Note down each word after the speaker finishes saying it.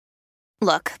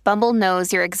Look, Bumble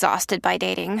knows you're exhausted by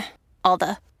dating. All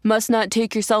the, must not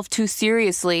take yourself too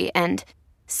seriously, and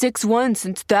 6'1"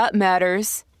 since that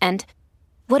matters. And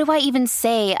what do I even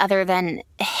say other than,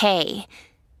 hey?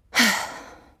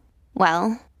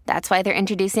 Well, that's why they're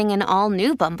introducing an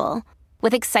all-new Bumble,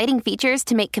 with exciting features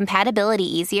to make compatibility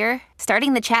easier,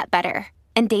 starting the chat better,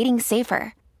 and dating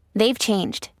safer. They've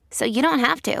changed, so you don't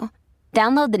have to.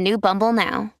 Download the new Bumble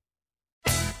now.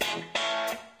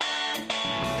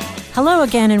 Hello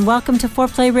again, and welcome to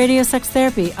Foreplay Radio Sex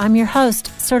Therapy. I'm your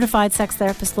host, certified sex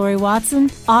therapist Lori Watson,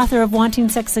 author of Wanting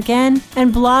Sex Again,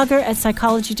 and blogger at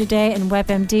Psychology Today and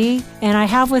WebMD. And I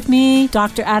have with me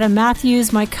Dr. Adam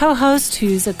Matthews, my co-host,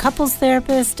 who's a couples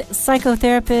therapist,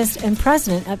 psychotherapist, and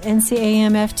president of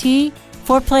NCAMFT.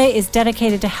 Foreplay is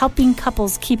dedicated to helping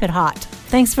couples keep it hot.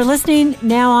 Thanks for listening.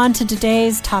 Now on to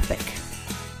today's topic.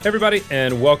 Hey everybody,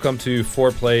 and welcome to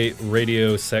Foreplay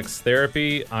Radio Sex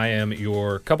Therapy. I am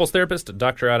your couples therapist,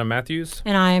 Dr. Adam Matthews.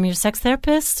 And I am your sex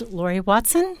therapist, Lori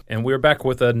Watson. And we're back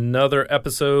with another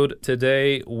episode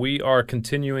today. We are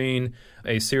continuing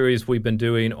a series we've been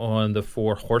doing on the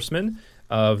Four Horsemen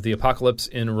of the Apocalypse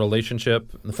in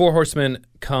Relationship. The Four Horsemen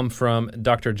come from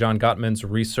Dr. John Gottman's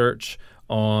research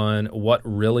on what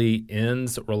really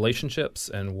ends relationships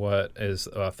and what is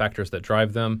factors that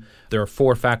drive them. There are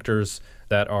four factors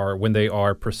that are when they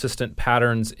are persistent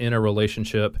patterns in a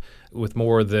relationship with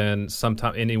more than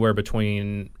sometime anywhere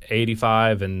between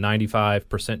 85 and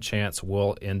 95% chance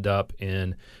will end up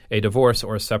in a divorce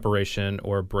or a separation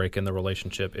or a break in the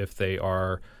relationship if they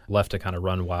are left to kind of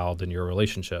run wild in your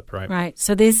relationship, right? Right.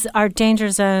 So these are danger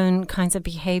zone kinds of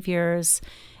behaviors,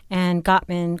 and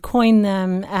Gottman coined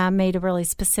them, made a really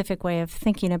specific way of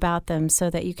thinking about them so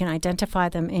that you can identify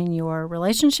them in your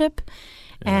relationship.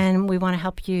 Yeah. And we want to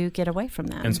help you get away from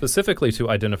them. And specifically to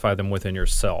identify them within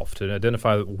yourself, to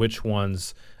identify which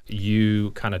ones you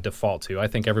kind of default to. I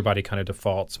think everybody kind of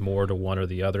defaults more to one or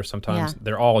the other. Sometimes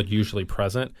they're all usually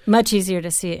present. Much easier to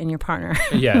see it in your partner.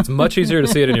 Yeah, it's much easier to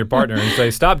see it in your partner and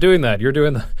say, stop doing that. You're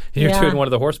doing one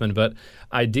of the horsemen. But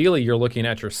ideally, you're looking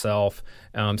at yourself.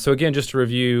 So again, just to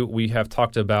review, we have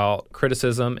talked about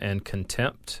criticism and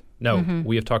contempt.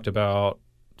 We have talked about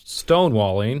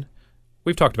stonewalling.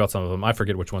 We've talked about some of them. I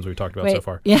forget which ones we've talked about so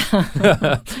far.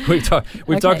 Yeah. We've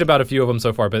talked about a few of them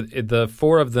so far, but the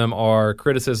four of them are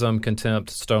criticism, contempt,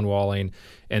 stonewalling,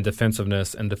 and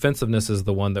defensiveness. And defensiveness is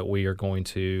the one that we are going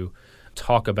to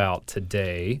talk about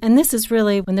today. And this is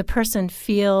really when the person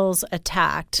feels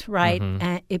attacked, right? Mm-hmm.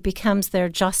 And it becomes their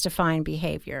justifying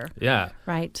behavior. Yeah.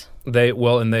 Right.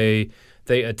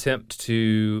 They attempt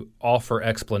to offer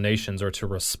explanations or to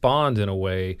respond in a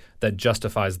way that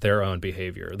justifies their own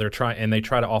behavior. They try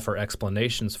to offer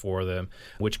explanations for them,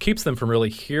 which keeps them from really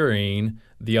hearing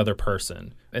the other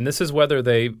person. And this is whether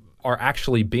they are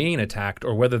actually being attacked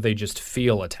or whether they just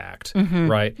feel attacked,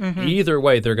 right? Mm-hmm. Either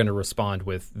way, they're going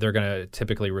to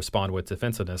typically respond with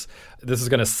defensiveness. This is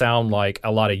going to sound like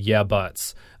a lot of yeah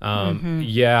buts.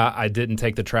 Yeah, I didn't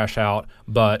take the trash out,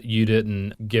 but you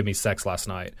didn't give me sex last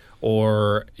night.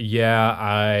 Or yeah,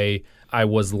 I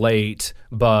was late,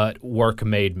 but work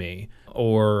made me.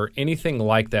 Or anything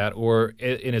like that, or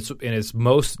in its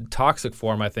most toxic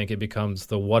form, I think it becomes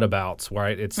the whatabouts,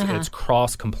 right? It's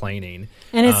cross-complaining.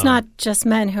 And it's not just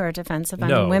men who are defensive. I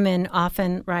mean, women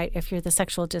often, right, if you're the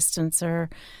sexual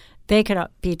distancer, they could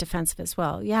be defensive as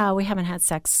well. Yeah, we haven't had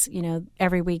sex,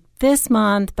 every week this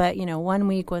month, but, 1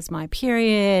 week was my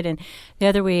period, and the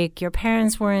other week your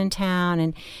parents were in town.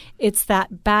 And it's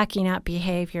that backing up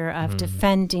behavior of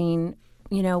defending,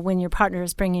 when your partner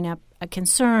is bringing up a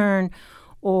concern,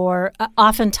 or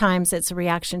oftentimes it's a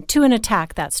reaction to an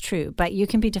attack. That's true, but you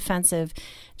can be defensive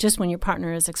just when your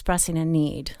partner is expressing a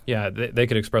need. Yeah, they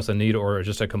could express a need or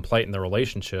just a complaint in the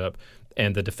relationship,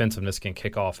 and the defensiveness can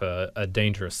kick off a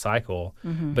dangerous cycle.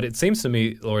 Mm-hmm. But it seems to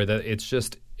me, Lori, that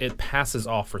it passes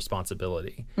off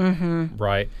responsibility,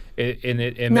 right?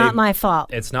 Not my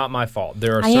fault. It's not my fault.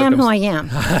 I am who I am.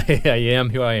 I am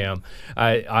who I am.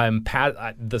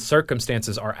 The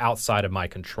circumstances are outside of my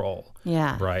control.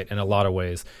 Yeah. Right. In a lot of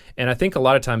ways, and I think a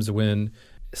lot of times when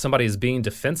somebody is being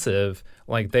defensive,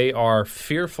 like they are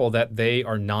fearful that they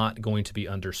are not going to be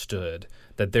understood,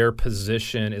 that their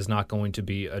position is not going to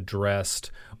be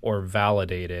addressed or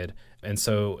validated. And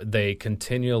so they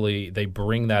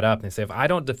bring that up and they say, if I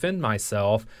don't defend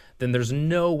myself, then there's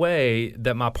no way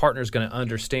that my partner is going to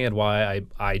understand why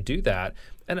I do that.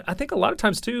 And I think a lot of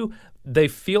times, too, they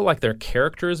feel like their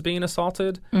character is being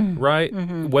assaulted, right?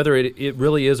 Whether it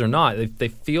really is or not. They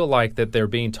feel like that they're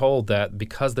being told that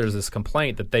because there's this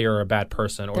complaint that they are a bad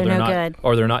person, or they're no not good.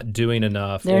 or they're not doing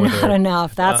enough. They're not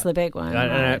enough. That's the big one.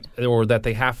 Right. Or that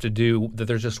they have to do, that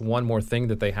there's just one more thing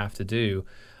that they have to do.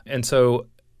 And so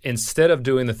instead of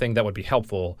doing the thing that would be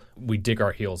helpful, we dig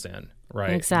our heels in.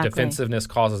 Right. Exactly. Defensiveness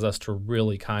causes us to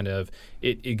really kind of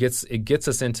it gets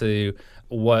us into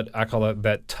what I call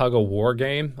that tug of war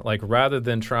game. Like rather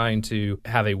than trying to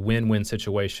have a win-win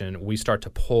situation, we start to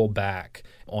pull back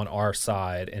on our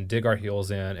side and dig our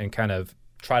heels in and kind of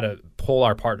try to pull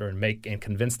our partner and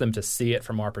convince them to see it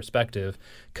from our perspective.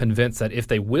 Convince that if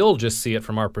they will just see it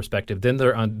from our perspective, then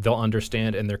they'll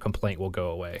understand and their complaint will go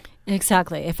away.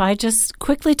 Exactly. If I just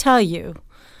quickly tell you,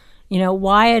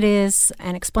 why it is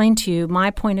and explain to you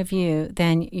my point of view,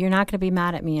 then you're not going to be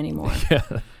mad at me anymore.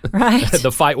 Yeah. Right?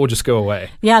 The fight will just go away.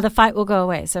 Yeah, the fight will go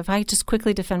away. So if I just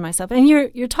quickly defend myself. And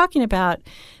you're talking about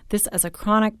this as a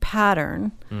chronic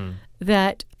pattern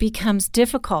that becomes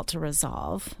difficult to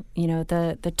resolve,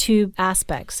 the two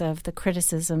aspects of the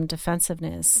criticism,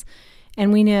 defensiveness.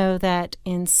 And we know that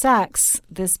in sex,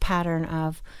 this pattern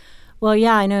of, well,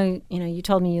 yeah, I know, you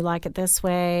told me you like it this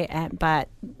way, but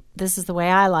this is the way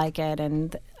I like it,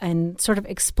 and sort of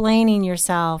explaining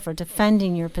yourself or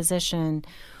defending your position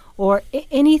or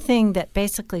anything that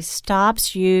basically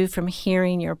stops you from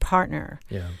hearing your partner.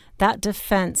 Yeah. That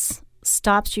defense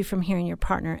stops you from hearing your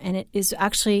partner, and it is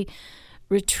actually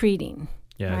retreating.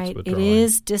 Yeah, right? It's withdrawing. It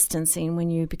is distancing when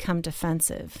you become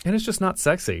defensive. And it's just not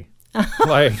sexy.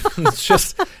 Like, it's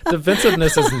just,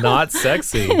 defensiveness is not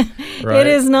sexy, right? It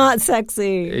is not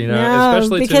sexy. No,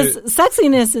 especially because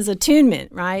sexiness is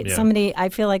attunement, right? Yeah. Somebody, I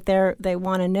feel like they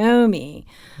want to know me.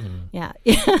 Yeah.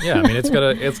 Yeah, I mean, it's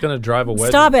gonna drive a wedge.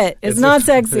 Stop it. It's not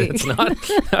sexy. It's not.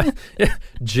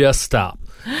 Just stop.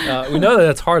 We know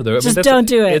that's hard, though. Just don't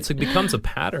do it. It becomes a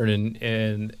pattern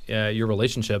in your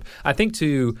relationship. I think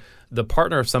to the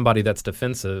partner of somebody that's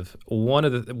defensive, what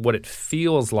it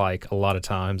feels like a lot of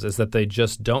times is that they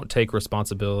just don't take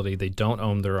responsibility, they don't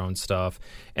own their own stuff,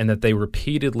 and that they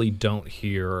repeatedly don't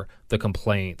hear the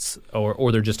complaints,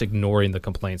 or they're just ignoring the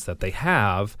complaints that they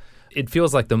have. It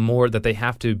feels like the more that they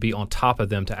have to be on top of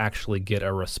them to actually get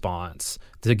a response,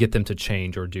 to get them to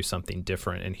change or do something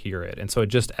different and hear it. And so it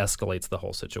just escalates the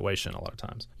whole situation a lot of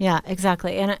times. Yeah,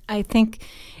 exactly. And I think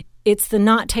it's the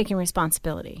not taking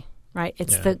responsibility, right?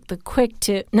 It's the quick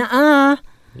to, nuh-uh.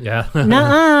 Yeah.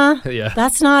 Nuh-uh. Yeah.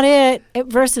 That's not it.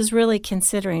 Versus really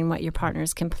considering what your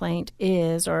partner's complaint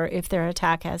is, or if their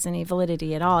attack has any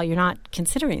validity at all. You're not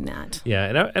considering that.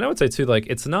 Yeah. And I would say, too, like,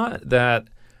 it's not that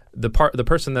the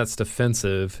person that's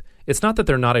defensive, it's not that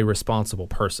they're not a responsible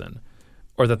person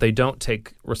or that they don't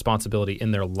take responsibility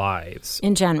in their lives.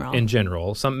 In general.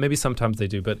 Maybe sometimes they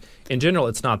do, but in general,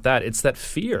 it's not that. It's that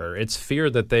fear. It's fear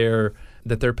that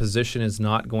their position is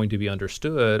not going to be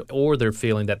understood, or they're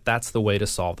feeling that that's the way to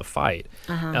solve the fight.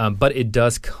 But it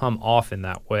does come off in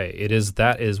that way.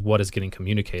 That is what is getting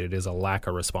communicated, is a lack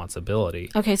of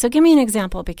responsibility. Okay, so give me an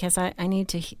example, because I need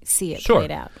to see it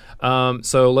played out.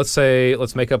 So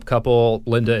let's make up couple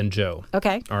Linda and Joe.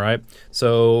 Okay. All right.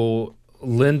 So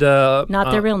Linda...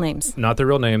 Not their real names. Not their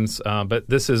real names, but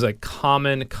this is a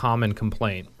common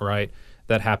complaint, right,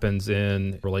 that happens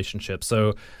in relationships.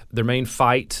 So their main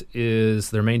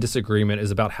disagreement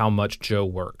is about how much Joe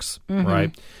works,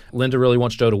 right? Linda really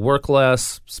wants Joe to work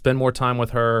less, spend more time with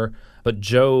her, but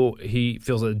Joe, he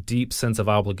feels a deep sense of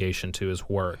obligation to his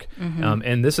work.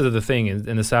 And this is the thing,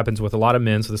 and this happens with a lot of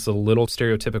men, so this is a little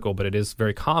stereotypical, but it is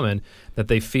very common that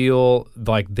they feel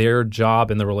like their job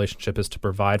in the relationship is to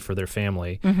provide for their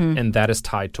family, and that is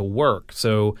tied to work.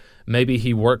 So maybe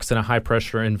he works in a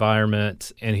high-pressure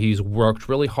environment, and he's worked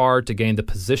really hard to gain the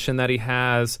position that he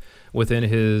has within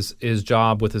his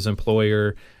job with his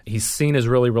employer. He's seen as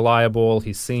really reliable.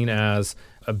 He's seen as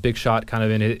a big shot kind of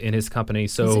in his company.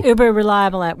 So he's uber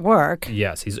reliable at work.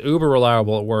 Yes, he's uber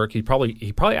reliable at work. He probably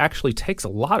actually takes a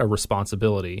lot of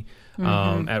responsibility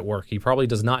at work. He probably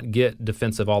does not get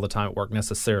defensive all the time at work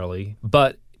necessarily,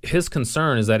 but his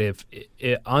concern is that if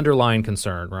underlying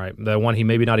concern, right, the one he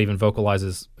maybe not even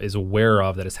vocalizes is aware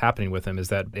of that is happening with him, is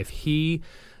that if he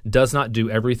does not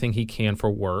do everything he can for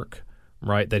work,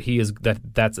 right, there's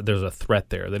a threat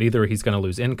there, that either he's going to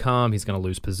lose income, he's going to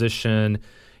lose position.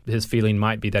 His feeling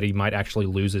might be that he might actually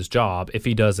lose his job if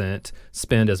he doesn't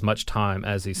spend as much time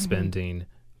as he's spending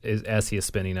as he is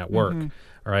spending at work.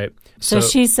 Right. So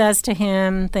she says to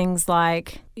him things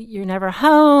like, "You're never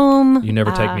home. You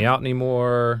never take me out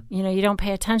anymore. You don't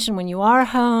pay attention when you are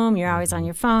home. You're always on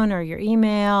your phone or your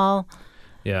email."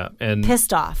 Yeah, and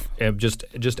pissed off, and just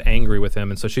angry with him,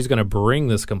 and so she's going to bring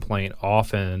this complaint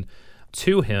often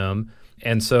to him.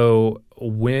 And so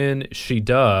when she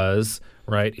does,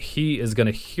 right, he is going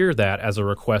to hear that as a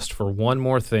request for one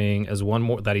more thing, as one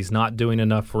more, that he's not doing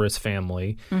enough for his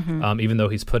family, even though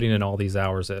he's putting in all these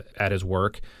hours at his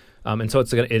work. And so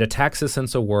it attacks his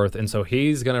sense of worth. And so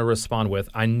he's going to respond with,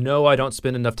 I know I don't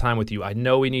spend enough time with you. I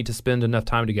know we need to spend enough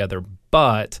time together,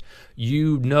 but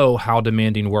you know how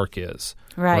demanding work is.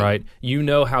 Right. You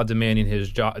know how demanding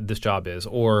this job is.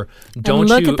 Or don't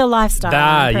look at the lifestyle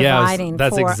I'm providing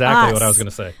that's for exactly us. what I was going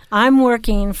to say. I'm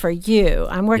working for you.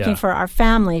 I'm working for our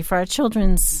family, for our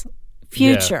children's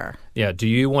future. Yeah. Do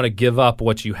you want to give up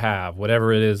what you have,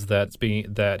 whatever it is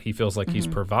that he feels like he's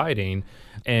providing?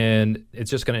 And it's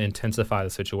just going to intensify the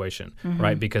situation,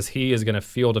 right? Because he is going to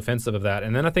feel defensive of that.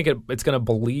 And then I think it's going to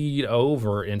bleed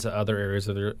over into other areas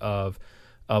of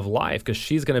life, because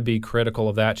she's going to be critical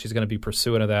of that. She's going to be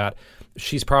pursuant of that.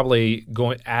 She's probably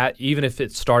going even if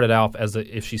it started out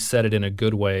if she said it in a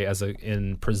good way,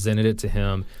 and presented it to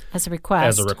him as a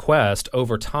request.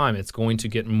 Over time, it's going to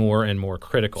get more and more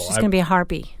critical. She's going to be a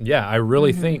harpy. Yeah, I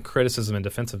really think criticism and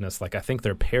defensiveness, I think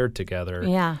they're paired together.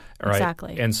 Yeah, right?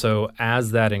 Exactly. And so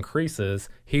as that increases,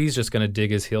 he's just going to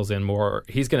dig his heels in more.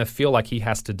 He's going to feel like he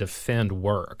has to defend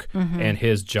work and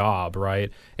his job, right?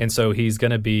 And so he's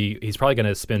probably going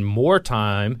to spend more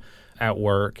time at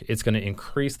work. It's going to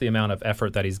increase the amount of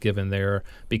effort that he's given there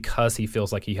because he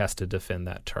feels like he has to defend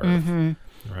that turf.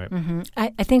 Right.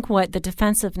 I think what the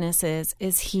defensiveness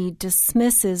is he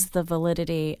dismisses the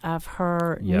validity of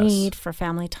her need for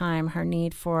family time, her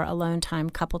need for alone time,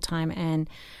 couple time, and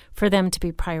for them to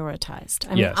be prioritized.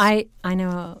 I mean, I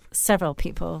know several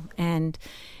people, and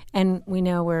we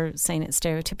know we're saying it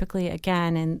stereotypically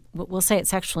again, and we'll say it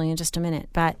sexually in just a minute.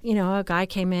 But, a guy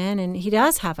came in and he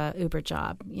does have a Uber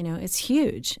job. It's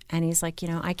huge. And he's like,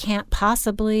 I can't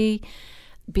possibly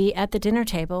be at the dinner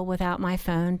table without my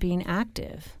phone being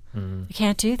active. You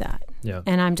can't do that. Yeah.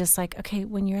 And I'm just like, okay,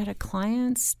 when you're at a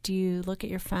client's, do you look at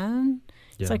your phone?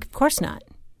 It's like, of course not.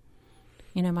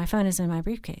 My phone is in my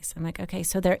briefcase. I'm like, okay,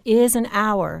 so there is an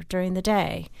hour during the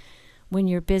day when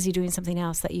you're busy doing something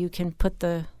else that you can put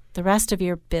the rest of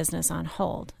your business on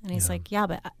hold. And he's like, yeah,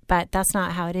 but that's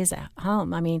not how it is at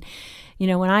home. I mean,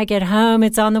 when I get home,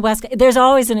 it's on the West Coast. There's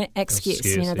always an excuse.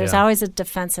 There's always a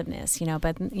defensiveness,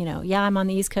 but, I'm on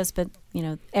the East Coast, but,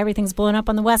 everything's blowing up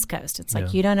on the West Coast. It's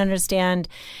like, you don't understand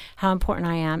how important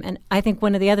I am. And I think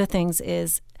one of the other things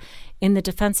is in the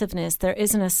defensiveness, there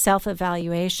isn't a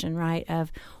self-evaluation, right,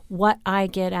 of what I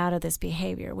get out of this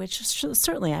behavior, which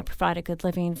certainly I provide a good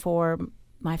living for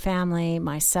my family,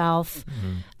 myself.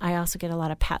 I also get a lot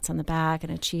of pats on the back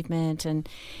and achievement, and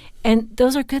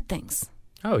those are good things.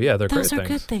 Oh yeah, they're great things. Those are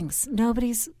good things.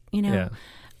 Nobody's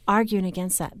arguing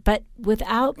against that, but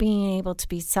without being able to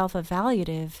be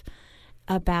self-evaluative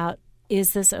about,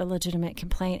 is this a legitimate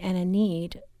complaint and a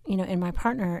need? In my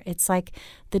partner, it's like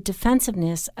the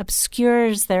defensiveness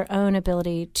obscures their own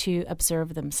ability to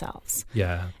observe themselves.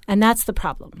 Yeah. And that's the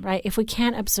problem, right? If we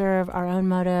can't observe our own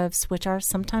motives, which are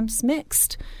sometimes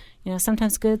mixed,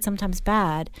 sometimes good, sometimes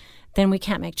bad, then we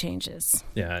can't make changes.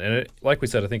 Yeah, and like we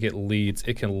said, I think it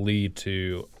can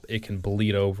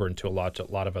bleed over into a lot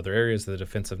of other areas. The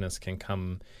defensiveness can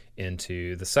come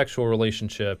into the sexual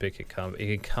relationship. It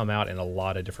can come out in a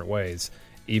lot of different ways,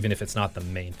 even if it's not the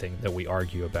main thing that we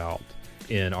argue about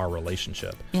in our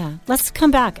relationship. Yeah. Let's come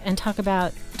back and talk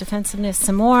about defensiveness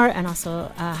some more, and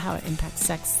also how it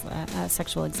impacts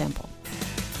sexual example.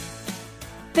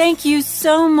 Thank you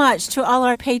so much to all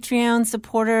our Patreon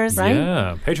supporters, right?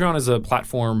 Yeah. Patreon is a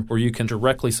platform where you can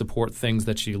directly support things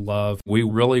that you love. We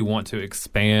really want to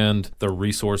expand the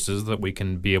resources that we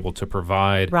can be able to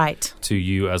provide to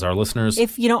you as our listeners.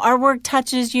 If, our work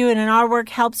touches you and our work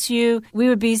helps you, we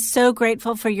would be so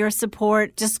grateful for your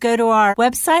support. Just go to our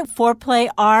website,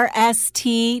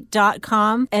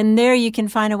 foreplayrst.com, and there you can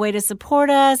find a way to support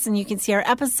us, and you can see our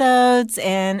episodes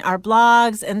and our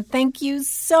blogs. And thank you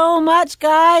so much,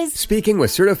 guys. Speaking with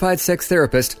certified sex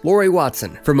therapist Lori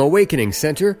Watson from Awakening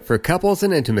Center for Couples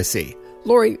and Intimacy.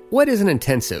 Lori, what is an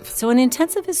intensive? So an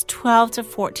intensive is 12 to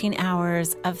 14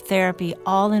 hours of therapy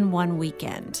all in one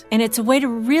weekend. And it's a way to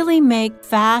really make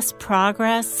fast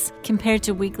progress compared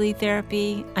to weekly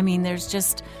therapy. I mean, there's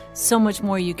just so much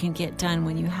more you can get done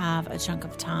when you have a chunk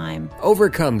of time.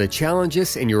 Overcome the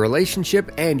challenges in your relationship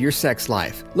and your sex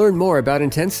life. Learn more about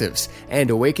intensives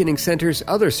and Awakening Center's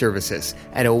other services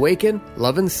at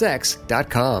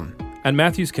awakenloveandsex.com. At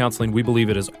Matthews Counseling, we believe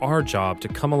it is our job to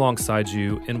come alongside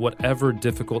you in whatever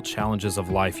difficult challenges of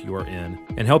life you are in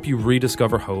and help you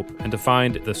rediscover hope and to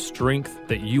find the strength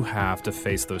that you have to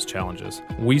face those challenges.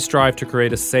 We strive to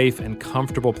create a safe and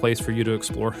comfortable place for you to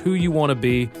explore who you want to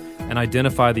be and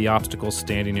identify the obstacles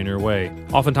standing in your way.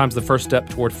 Oftentimes, the first step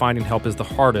toward finding help is the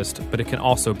hardest, but it can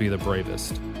also be the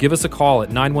bravest. Give us a call at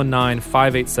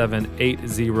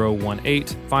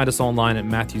 919-587-8018. Find us online at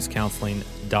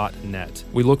matthewscounseling.net.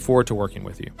 We look forward to working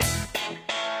with you.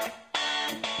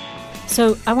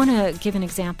 So I want to give an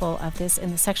example of this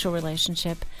in the sexual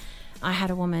relationship. I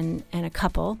had a woman and a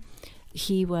couple.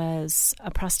 He was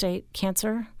a prostate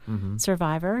cancer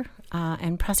survivor,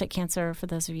 and prostate cancer, for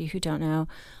those of you who don't know,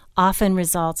 often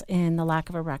results in the lack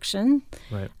of erection.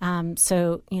 Right.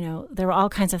 So, there were all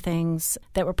kinds of things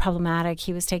that were problematic.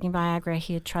 He was taking Viagra.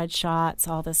 He had tried shots,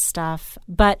 all this stuff.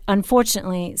 But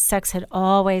unfortunately, sex had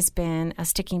always been a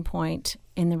sticking point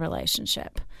in the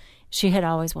relationship. She had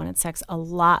always wanted sex a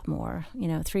lot more.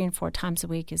 3 and 4 times a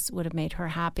week would have made her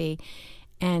happy.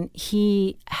 And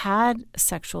he had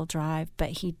sexual drive, but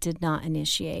he did not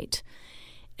initiate.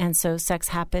 And so sex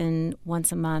happened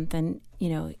once a month, and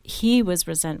he was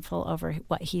resentful over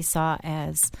what he saw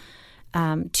as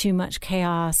too much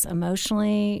chaos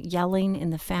emotionally, yelling in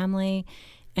the family,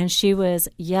 and she was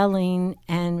yelling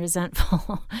and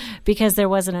resentful because there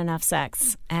wasn't enough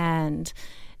sex. And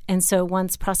so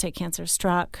once prostate cancer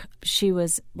struck, she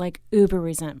was like uber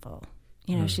resentful.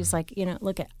 She's like,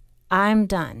 look, I'm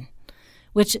done,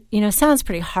 which sounds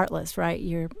pretty heartless, right?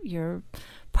 Your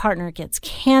partner gets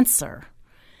cancer.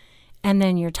 And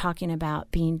then you're talking about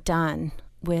being done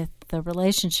with the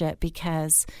relationship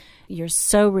because you're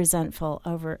so resentful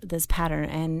over this pattern.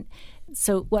 And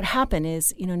so what happened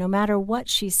is, no matter what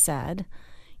she said,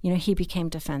 he became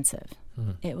defensive.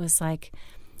 Mm-hmm. It was like,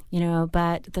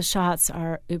 but the shots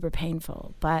are uber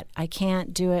painful, but I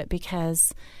can't do it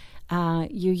because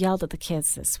you yelled at the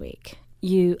kids this week.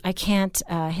 I can't,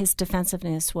 his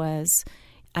defensiveness was,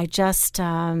 I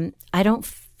don't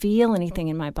feel anything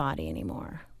in my body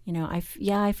anymore.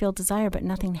 I feel desire, but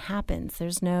nothing happens.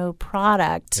 There's no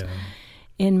product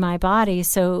in my body.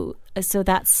 So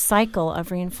that cycle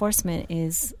of reinforcement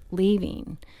is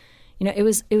leaving. It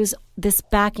was this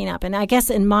backing up. And I guess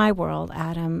in my world,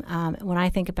 Adam, when I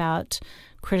think about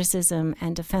criticism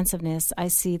and defensiveness, I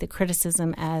see the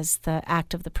criticism as the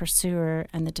act of the pursuer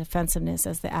and the defensiveness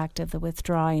as the act of the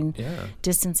withdrawing,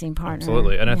 distancing partner.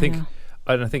 Absolutely. And I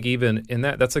think even in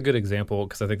that's a good example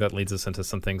because I think that leads us into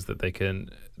some things that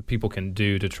people can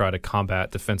do to try to combat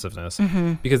defensiveness.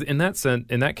 Mm-hmm. Because in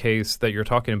that case that you're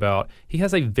talking about, he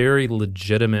has a very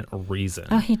legitimate reason.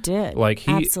 Oh, he did.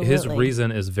 His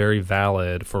reason is very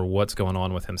valid for what's going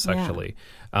on with him sexually.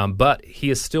 Yeah. But he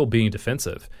is still being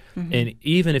defensive. Mm-hmm. And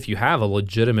even if you have a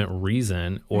legitimate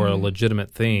reason or a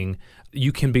legitimate thing,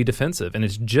 you can be defensive. And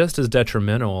it's just as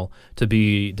detrimental to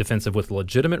be defensive with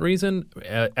legitimate reason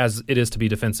as it is to be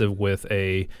defensive with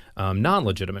a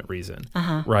non-legitimate reason.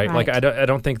 Right? Like I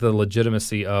don't think the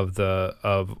legitimacy of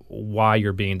why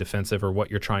you're being defensive or what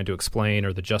you're trying to explain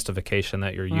or the justification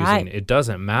that you're using, it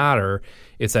doesn't matter.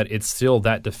 It's that it's still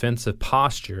that defensive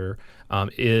posture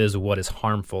is what is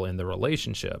harmful in the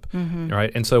relationship, right?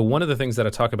 And so one of the things that I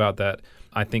talk about that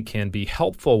I think can be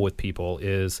helpful with people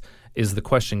is the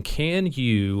question, can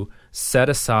you set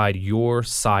aside your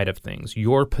side of things,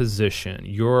 your position,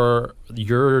 your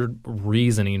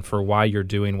reasoning for why you're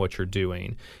doing what you're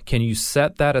doing? Can you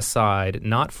set that aside,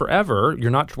 not forever, we're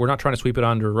not trying to sweep it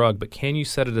under a rug, but can you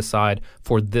set it aside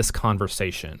for this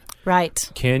conversation? Right.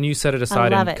 Can you set it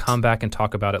aside and come back and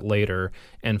talk about it later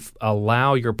and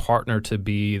allow your partner to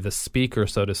be the speaker,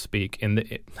 so to speak?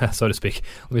 So to speak.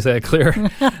 Let me say it clear.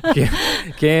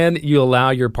 Can you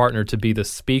allow your partner to be the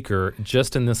speaker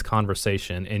just in this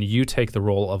conversation and you take the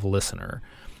role of listener?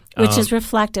 Which is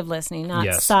reflective listening,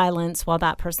 not silence while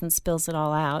that person spills it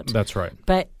all out. That's right.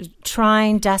 But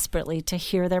trying desperately to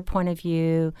hear their point of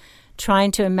view,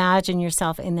 trying to imagine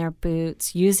yourself in their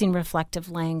boots, using reflective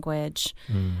language.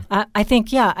 I think,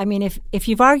 if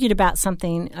you've argued about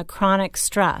something, a chronic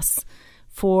stress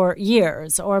for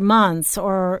years or months,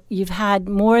 or you've had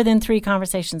more than 3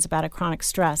 conversations about a chronic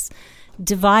stress,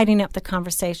 dividing up the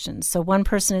conversations. So one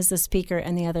person is the speaker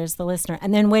and the other is the listener,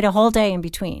 and then wait a whole day in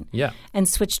between. Yeah. And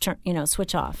switch off.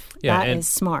 Yeah, that is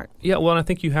smart. Yeah, well, and I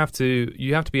think you have to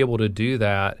be able to do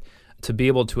that to be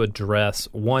able to address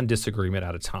one disagreement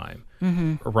at a time,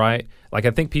 right? Like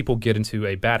I think people get into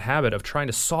a bad habit of trying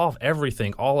to solve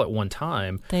everything all at one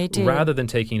time, they do, rather than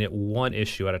taking it one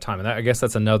issue at a time. And I guess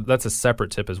that's a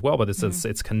separate tip as well, but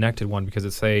it's connected one because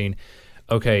it's saying,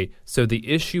 okay, so the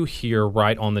issue here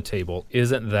right on the table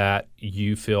isn't that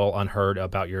you feel unheard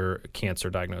about your cancer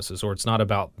diagnosis, or it's not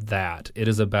about that. It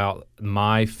is about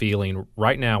my feeling.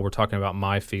 Right now, we're talking about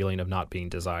my feeling of not being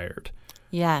desired.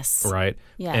 Yes. Right?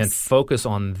 Yes. And focus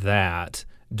on that.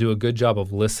 Do a good job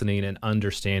of listening and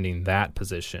understanding that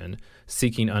position,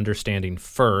 seeking understanding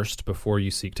first before you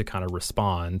seek to kind of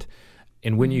respond.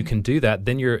 And when you can do that,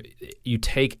 then you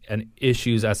take an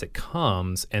issues as it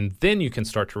comes, and then you can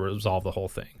start to resolve the whole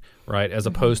thing, right? As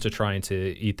opposed to trying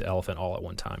to eat the elephant all at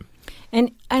one time.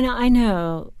 And I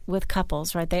know with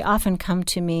couples, right, they often come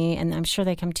to me, and I'm sure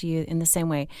they come to you in the same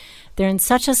way. They're in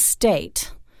such a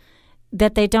state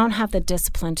that they don't have the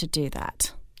discipline to do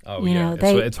that. Oh,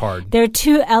 it's hard. They're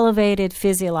too elevated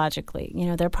physiologically.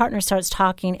 Their partner starts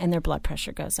talking and their blood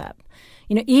pressure goes up.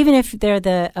 Even if they're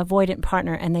the avoidant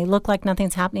partner and they look like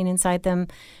nothing's happening inside them,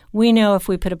 we know if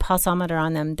we put a pulsometer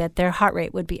on them that their heart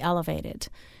rate would be elevated.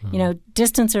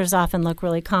 Distancers often look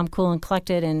really calm, cool, and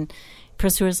collected, and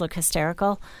pursuers look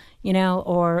hysterical.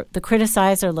 Or the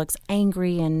criticizer looks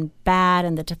angry and bad,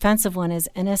 and the defensive one is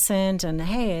innocent, and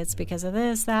hey, it's because of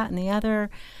this, that, and the other.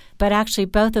 But actually,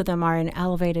 both of them are in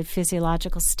elevated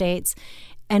physiological states.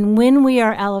 And when we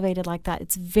are elevated like that,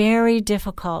 it's very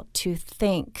difficult to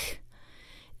think.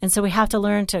 And so we have to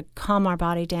learn to calm our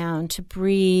body down, to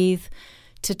breathe,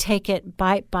 to take it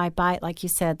bite by bite, like you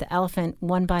said, the elephant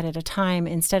one bite at a time,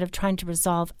 instead of trying to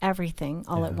resolve everything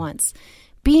all at once.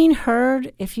 Being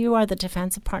heard, if you are the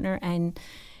defensive partner and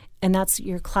that's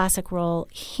your classic role,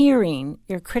 hearing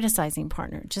your criticizing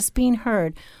partner, just being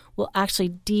heard will actually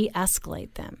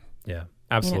de-escalate them. Yeah,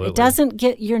 absolutely. It doesn't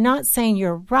you're not saying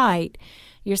you're right.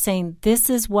 You're saying, this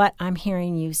is what I'm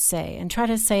hearing you say, and try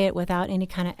to say it without any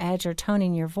kind of edge or tone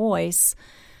in your voice.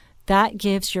 That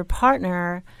gives your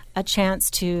partner a chance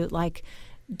to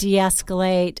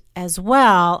de-escalate as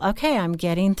well. Okay, I'm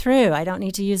getting through. I don't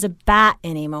need to use a bat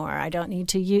anymore. I don't need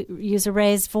to use a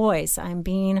raised voice. I'm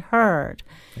being heard.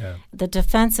 Yeah. The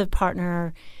defensive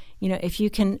partner, if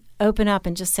you can open up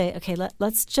and just say, okay,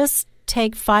 let's just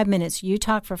take 5 minutes. You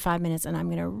talk for 5 minutes, and I'm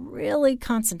going to really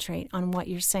concentrate on what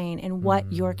you're saying and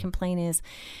what your complaint is.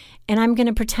 And I'm going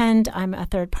to pretend I'm a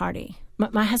third party.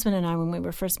 My husband and I, when we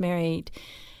were first married,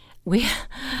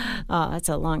 that's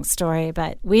a long story,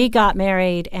 but we got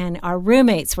married and our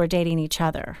roommates were dating each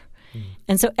other.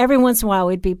 And so every once in a while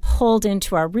we'd be pulled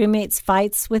into our roommates'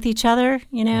 fights with each other,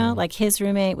 like his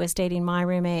roommate was dating my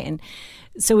roommate. And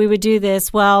so we would do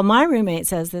this, well, my roommate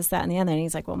says this, that, and the other. And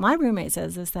he's like, well, my roommate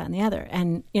says this, that, and the other.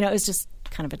 And, it was just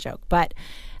kind of a joke. But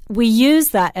we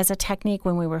used that as a technique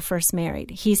when we were first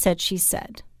married. He said, she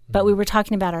said. But we were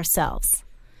talking about ourselves.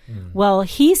 Well,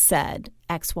 he said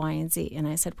X, Y, and Z. And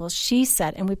I said, well, she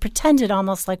said. And we pretended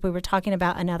almost like we were talking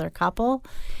about another couple.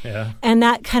 Yeah. And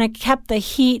that kind of kept the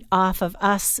heat off of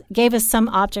us, gave us some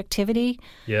objectivity.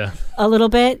 Yeah. A little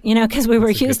bit, because we were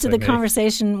used to the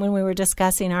conversation when we were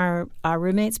discussing our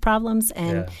roommates' problems.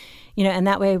 And, and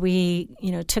that way we,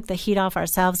 took the heat off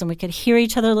ourselves and we could hear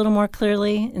each other a little more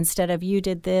clearly instead of you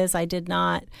did this, I did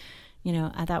not.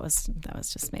 That was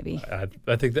just maybe.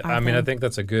 I think that, I think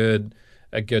that's a good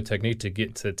technique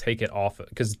to take it off,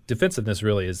 because defensiveness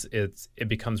really it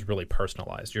becomes really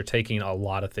personalized. You're taking a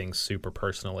lot of things super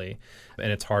personally,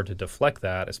 and it's hard to deflect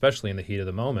that, especially in the heat of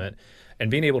the moment. And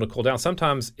being able to cool down.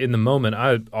 Sometimes in the moment,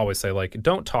 I always say,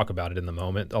 don't talk about it in the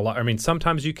moment.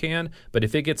 Sometimes you can, but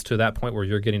if it gets to that point where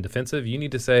you're getting defensive, you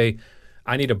need to say,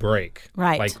 I need a break.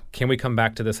 Right. Can we come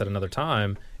back to this at another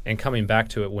time? And coming back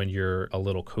to it when you're a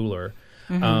little cooler.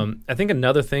 I think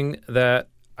another thing that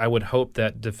I would hope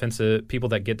that people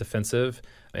that get defensive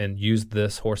and use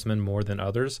this horseman more than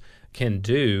others can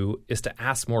do is to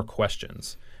ask more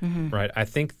questions, right? I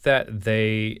think that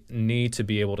they need to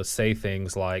be able to say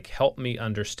things like, help me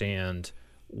understand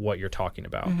what you're talking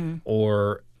about,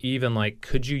 or even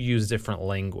could you use different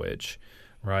language,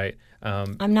 right?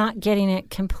 I'm not getting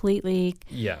it completely.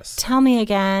 Yes. Tell me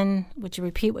again. Would you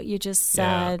repeat what you just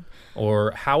said? Yeah.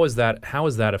 Or how is that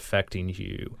affecting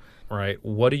you? Right?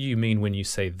 What do you mean when you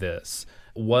say this?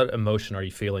 What emotion are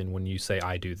you feeling when you say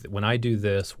I do? When I do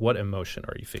this, what emotion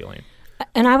are you feeling?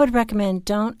 And I would recommend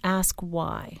don't ask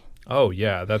why. Oh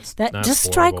yeah, that's just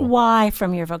strike why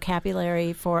from your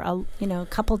vocabulary for a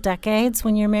couple decades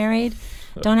when you're married.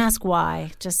 Don't ask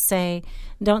why. Just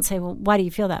don't say, well, why do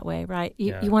you feel that way? Right?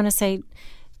 You want to say,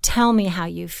 tell me how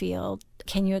you feel.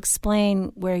 Can you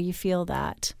explain where you feel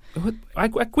that?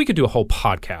 We could do a whole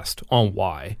podcast on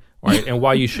why. Right, and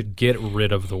why you should get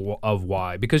rid of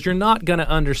why, because you're not going to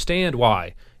understand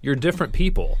why. You're different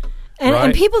people.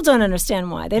 And people don't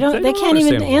understand why. They can't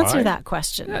even answer that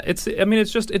question. Yeah,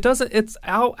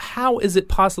 how is it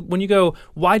possible when you go,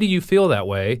 why do you feel that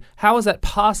way? How is that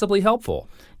possibly helpful?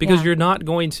 Because you're not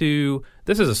going to.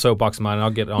 This is a soapbox of mine, and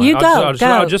I'll get on. You're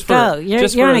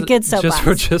on a good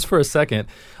soapbox. Just for a second,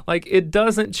 like it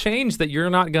doesn't change that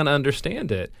you're not going to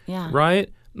understand it. Yeah.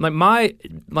 Right.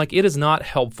 It is not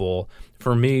helpful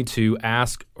for me to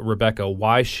ask Rebecca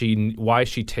why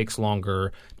she takes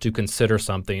longer to consider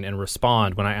something and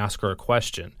respond when I ask her a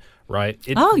question. Right.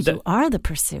 You are the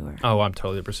pursuer. Oh, I'm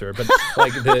totally the pursuer. But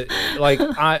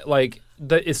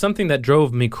it's something that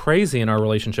drove me crazy in our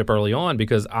relationship early on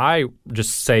because I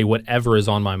just say whatever is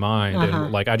on my mind, and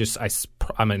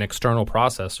I'm an external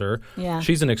processor. Yeah.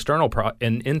 She's an internal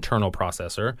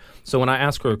processor. So when I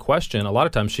ask her a question, a lot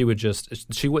of times she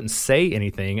wouldn't say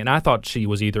anything, and I thought she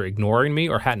was either ignoring me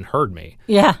or hadn't heard me.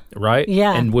 Yeah. Right.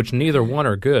 Yeah. And which neither one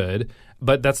are good.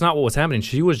 But that's not what was happening.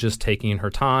 She was just taking her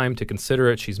time to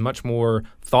consider it. She's much more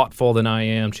thoughtful than I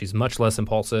am. She's much less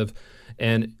impulsive.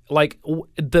 And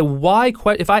the why,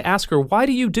 if I ask her, why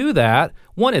do you do that?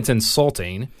 One, it's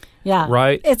insulting. Yeah.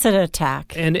 Right? It's an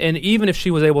attack. And even if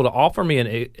she was able to offer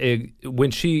me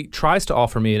when she tries to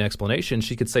offer me an explanation,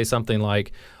 she could say something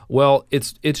like, well,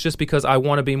 it's just because I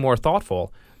want to be more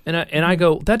thoughtful. And I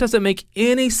go, that doesn't make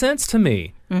any sense to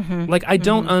me. Mm-hmm. I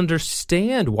don't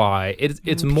understand why.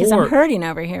 It's more... Because I'm hurting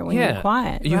over here when you're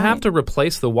quiet. You have to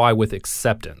replace the why with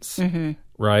acceptance. Mm-hmm.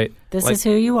 Right? This is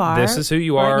who you are. This is who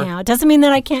you are. Right now. It doesn't mean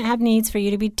that I can't have needs for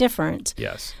you to be different.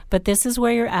 Yes. But this is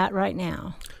where you're at right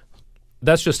now.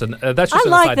 That's just an aside.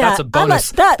 That. That's a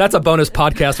bonus. That's a bonus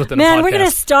podcast within a podcast. Man, we're going to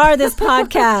star this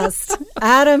podcast.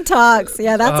 Adam Talks.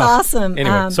 Yeah, that's awesome.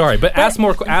 Anyway, sorry, but ask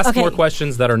more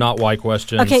questions that are not why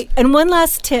questions. Okay, and one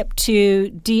last tip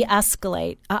to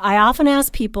de-escalate. I often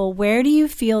ask people, where do you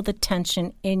feel the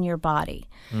tension in your body?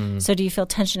 So do you feel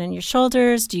tension in your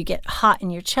shoulders? Do you get hot in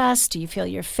your chest? Do you feel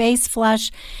your face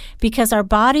flush? Because our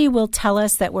body will tell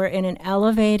us that we're in an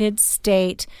elevated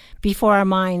state before our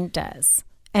mind does.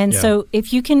 And so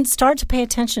if you can start to pay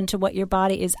attention to what your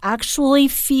body is actually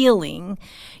feeling,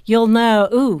 you'll know,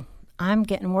 ooh, I'm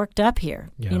getting worked up here.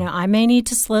 Yeah. I may need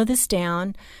to slow this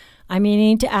down. I may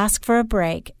need to ask for a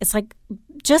break. It's like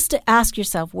just to ask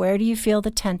yourself, where do you feel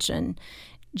the tension?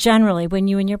 Generally, when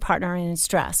you and your partner are in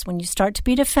stress, when you start to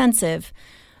be defensive,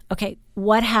 okay,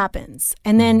 what happens?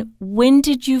 And then when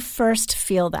did you first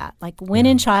feel that? Like when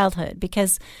in childhood?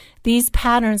 Because these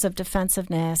patterns of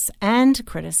defensiveness and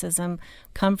criticism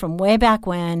come from way back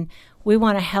when. We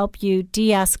want to help you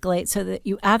de-escalate so that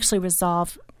you actually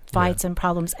resolve fights and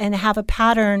problems and have a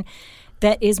pattern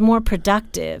that is more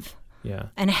productive. Yeah.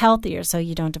 And healthier so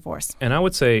you don't divorce. And I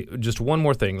would say just one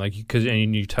more thing,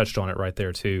 and you touched on it right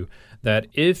there too, that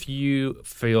if you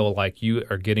feel like you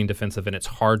are getting defensive and it's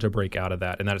hard to break out of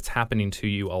that and that it's happening to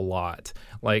you a lot,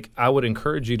 I would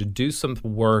encourage you to do some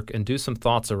work and do some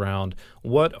thoughts around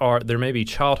there may be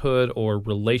childhood or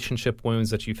relationship wounds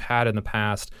that you've had in the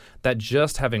past that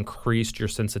just have increased your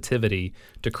sensitivity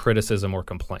to criticism or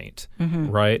complaint,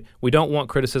 right? We don't want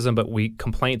criticism, but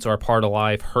complaints are a part of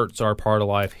life, hurts are a part of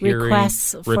life,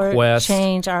 requests for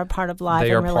change are a part of life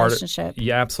and relationship.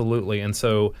 Yeah, absolutely. And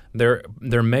so there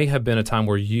may have been a time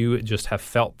where you just have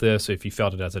felt this, if you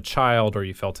felt it as a child or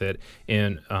you felt it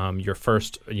in your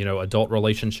first adult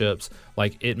relationships,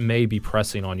 it may be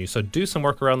pressing on you. So do some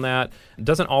work around that. It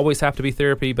doesn't always have to be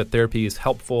therapy, but therapy is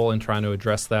helpful in trying to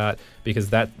address that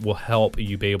because that will help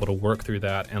you be able to work through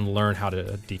that and learn how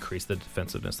to decrease the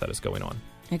defensiveness that is going on.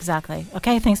 Exactly.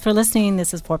 Okay, thanks for listening.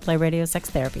 This is Foreplay Radio Sex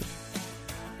Therapy.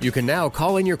 You can now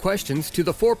call in your questions to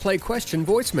the Foreplay question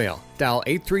voicemail. Dial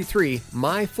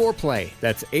 833-MY-4PLAY.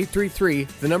 That's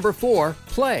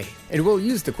 833-4-PLAY. And we'll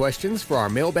use the questions for our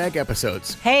mailbag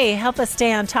episodes. Hey, help us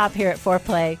stay on top here at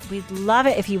Foreplay. We'd love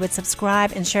it if you would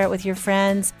subscribe and share it with your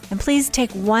friends. And please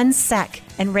take 1 sec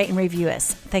and rate and review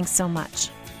us. Thanks so much.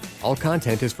 All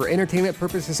content is for entertainment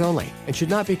purposes only and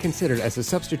should not be considered as a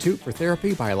substitute for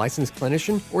therapy by a licensed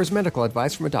clinician or as medical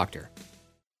advice from a doctor.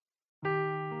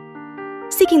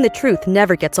 Seeking the truth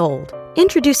never gets old.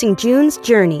 Introducing June's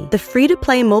Journey, the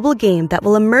free-to-play mobile game that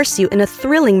will immerse you in a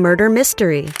thrilling murder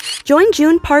mystery. Join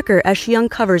June Parker as she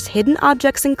uncovers hidden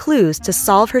objects and clues to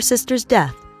solve her sister's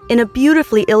death in a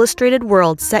beautifully illustrated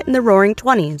world set in the Roaring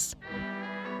 '20s.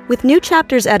 With new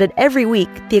chapters added every week,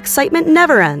 the excitement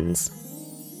never ends.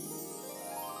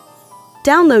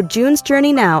 Download June's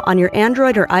Journey now on your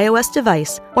Android or iOS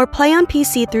device or play on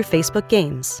PC through Facebook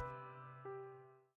Games.